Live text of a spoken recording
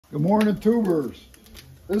Good morning, tubers.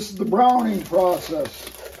 This is the browning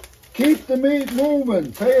process. Keep the meat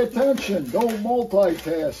moving. Pay attention. Don't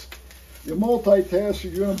multitask. You multitask,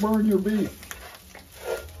 you're going to burn your beef.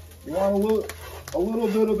 You want a little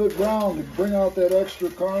bit of it brown to bring out that extra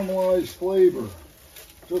caramelized flavor.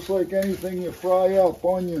 Just like anything you fry up,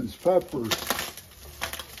 onions, peppers.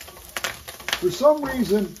 For some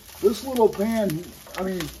reason, this little pan,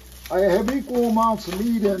 I have equal amounts of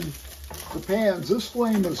meat in the pans. This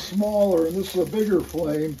flame is smaller and this is a bigger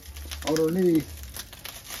flame underneath.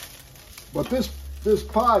 But this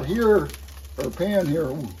pot here, or pan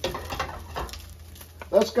here,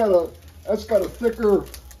 that's got a thicker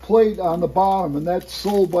plate on the bottom, and that's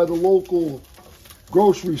sold by the local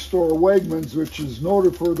grocery store, Wegmans, which is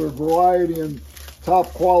noted for their variety and top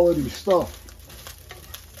quality stuff.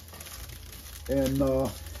 And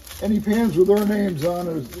any pans with their names on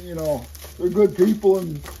it, you know, they're good people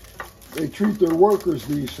and they treat their workers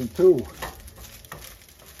decent too.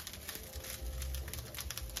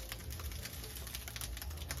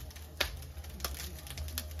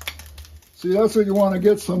 See, that's what you want to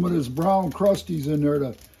get, some of this brown crusties in there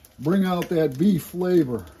to bring out that beef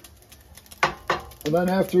flavor. And then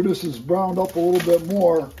after this is browned up a little bit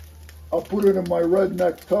more, I'll put it in my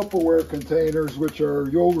Redneck Tupperware containers, which are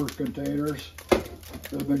yogurt containers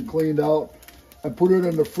that have been cleaned out, and put it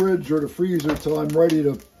in the fridge or the freezer till I'm ready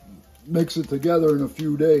to mix it together in a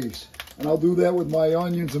few days. And I'll do that with my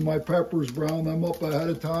onions and my peppers, brown them up ahead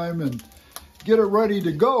of time and get it ready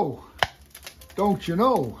to go. Don't you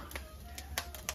know?